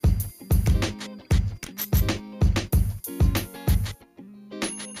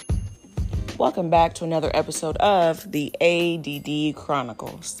Welcome back to another episode of the ADD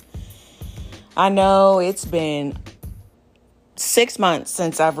Chronicles. I know it's been 6 months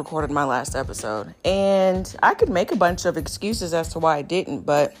since I've recorded my last episode, and I could make a bunch of excuses as to why I didn't,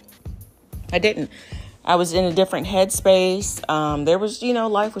 but I didn't. I was in a different headspace. There was,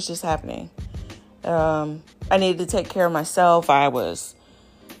 life was just happening. I needed to take care of myself. I was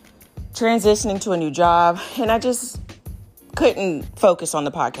transitioning to a new job, and I just couldn't focus on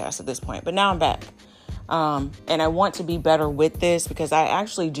the podcast at this point. But now I'm back. And I want to be better with this because I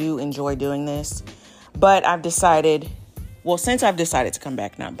actually do enjoy doing this. But since I've decided to come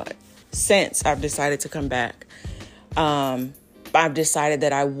back, I've decided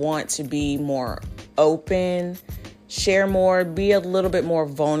that I want to be more open, share more, be a little bit more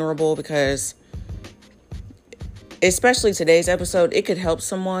vulnerable, because especially today's episode, it could help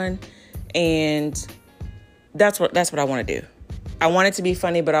someone. And that's what I want to do. I want it to be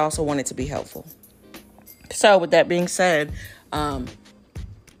funny, but I also want it to be helpful. So with that being said, on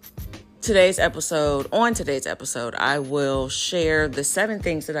today's episode, I will share the 7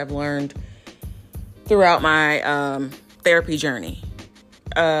 things that I've learned throughout my therapy journey.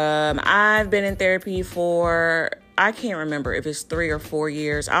 I've been in therapy for, I can't remember if it's 3 or 4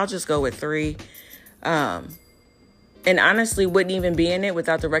 years. I'll just go with 3. And honestly wouldn't even be in it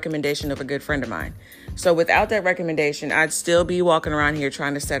without the recommendation of a good friend of mine. So without that recommendation, I'd still be walking around here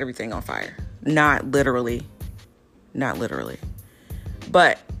trying to set everything on fire. Not literally.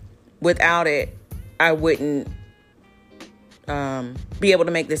 But without it, I wouldn't be able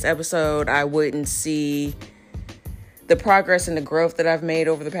to make this episode. I wouldn't see the progress and the growth that I've made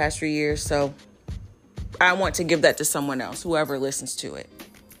over the past few years. So I want to give that to someone else, whoever listens to it.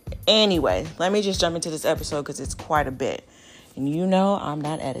 Anyway, let me just jump into this episode because it's quite a bit. And I'm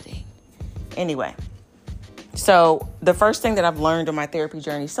not editing. Anyway, so the first thing that I've learned on my therapy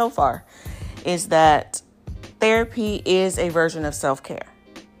journey so far is that therapy is a version of self-care.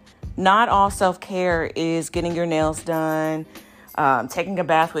 Not all self-care is getting your nails done, taking a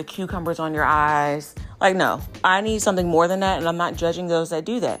bath with cucumbers on your eyes. No, I need something more than that. And I'm not judging those that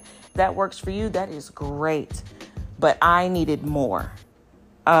do that. If that works for you, that is great. But I needed more.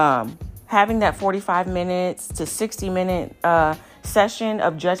 Having that 45 minutes to 60 minute session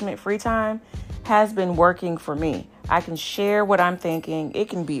of judgment-free time has been working for me. I can share what I'm thinking. It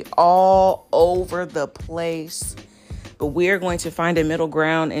can be all over the place, but we're going to find a middle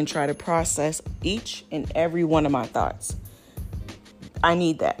ground and try to process each and every one of my thoughts. I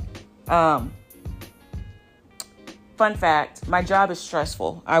need that. Fun fact, my job is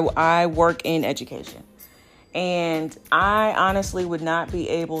stressful. I work in education. And I honestly would not be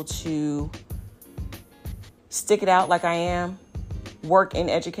able to stick it out like I am, work in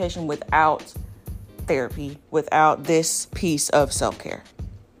education without therapy, without this piece of self-care.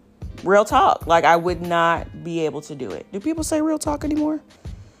 Real talk. I would not be able to do it. Do people say real talk anymore?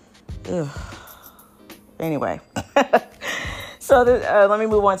 Ugh. Anyway. So let me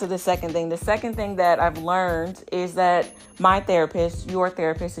move on to the second thing. The second thing that I've learned is that my therapist, your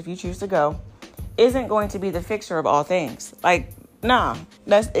therapist, if you choose to go, isn't going to be the fixer of all things. It's not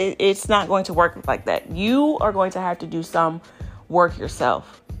going to work like that. You are going to have to do some work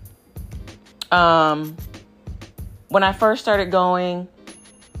yourself. When I first started going,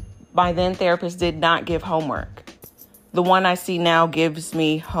 my then therapist did not give homework. The one I see now gives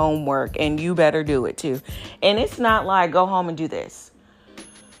me homework, and you better do it too. And it's not like go home and do this.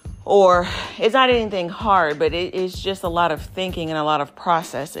 Or it's not anything hard, but it's just a lot of thinking and a lot of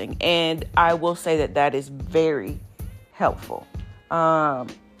processing. And I will say that is very helpful. But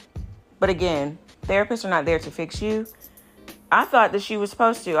again, therapists are not there to fix you. I thought that she was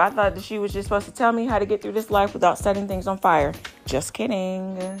supposed to. I thought that she was just supposed to tell me how to get through this life without setting things on fire. Just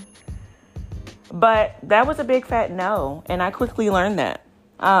kidding. But that was a big fat no. And I quickly learned that.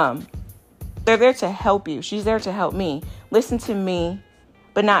 They're there to help you. She's there to help me. Listen to me,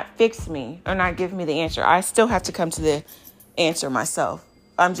 but not fix me or not give me the answer. I still have to come to the answer myself.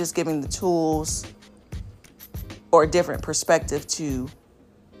 I'm just giving the tools or a different perspective to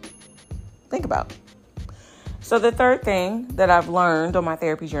think about. So the third thing that I've learned on my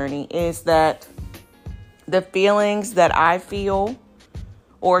therapy journey is that the feelings that I feel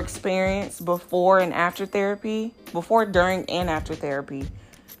or experience before, during, and after therapy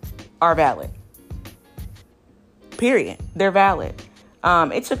are valid. Period. They're valid.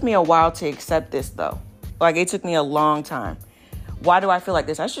 It took me a while to accept this, though. It took me a long time. Why do I feel like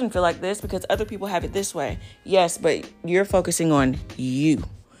this? I shouldn't feel like this because other people have it this way. Yes, but you're focusing on you.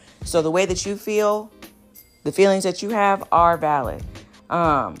 So the way that you feel, the feelings that you have are valid.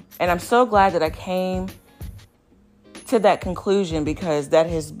 And I'm so glad that I came to that conclusion because that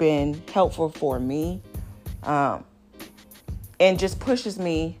has been helpful for me, and just pushes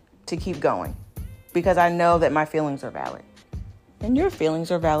me to keep going because I know that my feelings are valid and your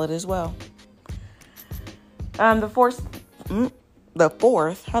feelings are valid as well. The fourth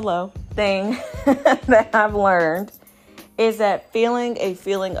thing that I've learned is that feeling a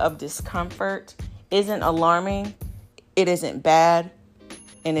feeling of discomfort isn't alarming, it isn't bad,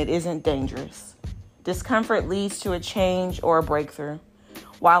 and it isn't dangerous. Discomfort leads to a change or a breakthrough.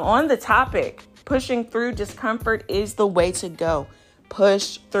 While on the topic, pushing through discomfort is the way to go.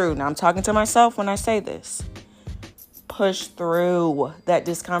 Push through. Now, I'm talking to myself when I say this. Push through that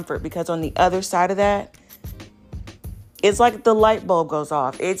discomfort because on the other side of that, it's like the light bulb goes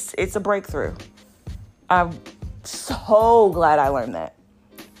off. It's a breakthrough. I'm so glad I learned that.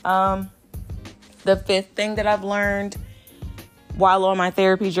 The fifth thing that I've learned while on my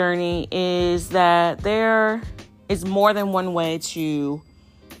therapy journey is that there is more than one way to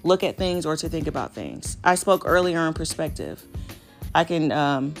look at things or to think about things. I spoke earlier on perspective. I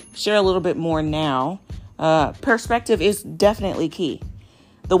can share a little bit more now. Perspective is definitely key.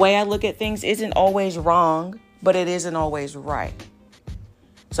 The way I look at things isn't always wrong, but it isn't always right.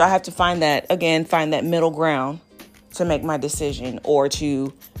 So I have to find that middle ground to make my decision or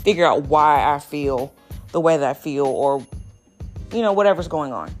to figure out why I feel the way that I feel or, whatever's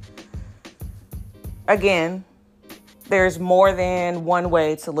going on. Again, there's more than one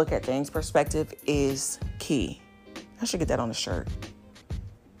way to look at things. Perspective is key. I should get that on a shirt.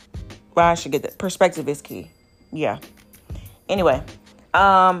 Well, I should get that. Perspective is key. Yeah. Anyway,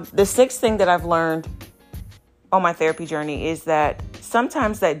 the sixth thing that I've learned on my therapy journey is that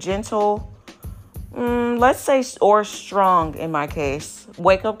sometimes that gentle, let's say, or strong in my case,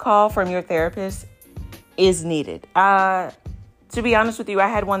 wake-up call from your therapist is needed. To be honest with you, I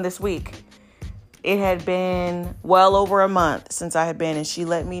had one this week. It had been well over a month since I had been, and she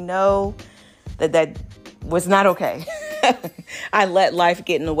let me know that was not okay. I let life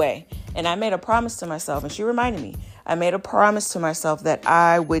get in the way. And I made a promise to myself, and she reminded me, I made a promise to myself that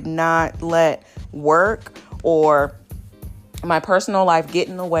I would not let work or my personal life get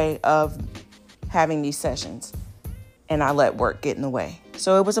in the way of having these sessions. And I let work get in the way.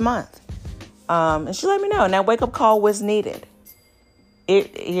 So it was a month. And she let me know. And that wake-up call was needed.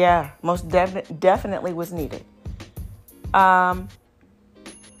 Most definitely was needed. And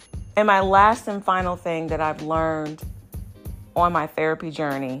my last and final thing that I've learned on my therapy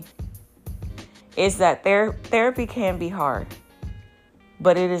journey is that therapy can be hard,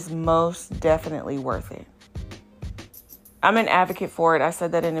 but it is most definitely worth it. I'm an advocate for it. I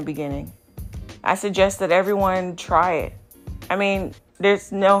said that in the beginning. I suggest that everyone try it. I mean,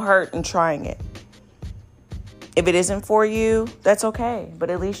 there's no hurt in trying it. If it isn't for you, that's okay. But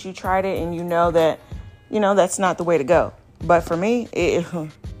at least you tried it and you know that, that's not the way to go. But for me,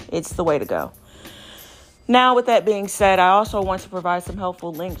 it's the way to go. Now, with that being said, I also want to provide some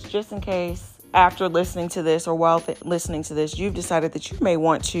helpful links just in case after listening to this or while listening to this, you've decided that you may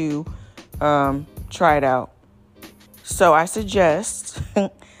want to try it out. So I suggest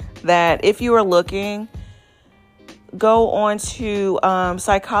that if you are looking, go on to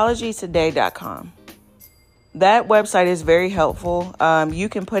psychologytoday.com. That website is very helpful. You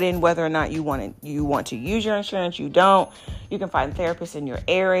can put in whether or not you want to use your insurance. You don't. You can find therapists in your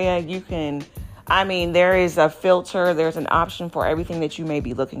area. There is a filter. There's an option for everything that you may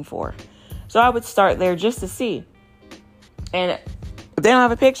be looking for. So I would start there just to see. And if they don't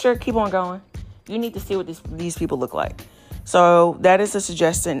have a picture, keep on going. You need to see what these people look like. So that is a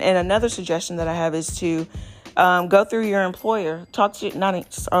suggestion. And another suggestion that I have is to go through your employer. Talk to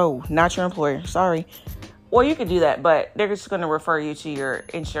not your employer. Sorry. Well, you could do that, but they're just going to refer you to your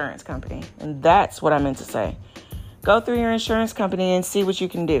insurance company. And that's what I meant to say. Go through your insurance company and see what you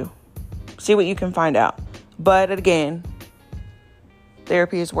can do. See what you can find out. But again,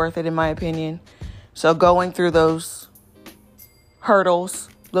 therapy is worth it in my opinion. So going through those hurdles,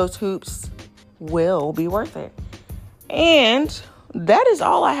 those hoops will be worth it. And that is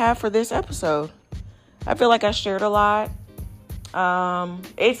all I have for this episode. I feel like I shared a lot.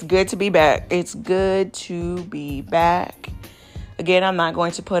 It's good to be back. It's good to be back. Again, I'm not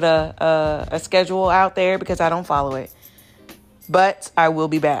going to put a schedule out there because I don't follow it. But I will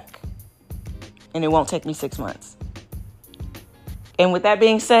be back. And it won't take me 6 months. And with that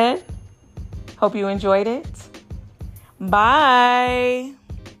being said, hope you enjoyed it. Bye.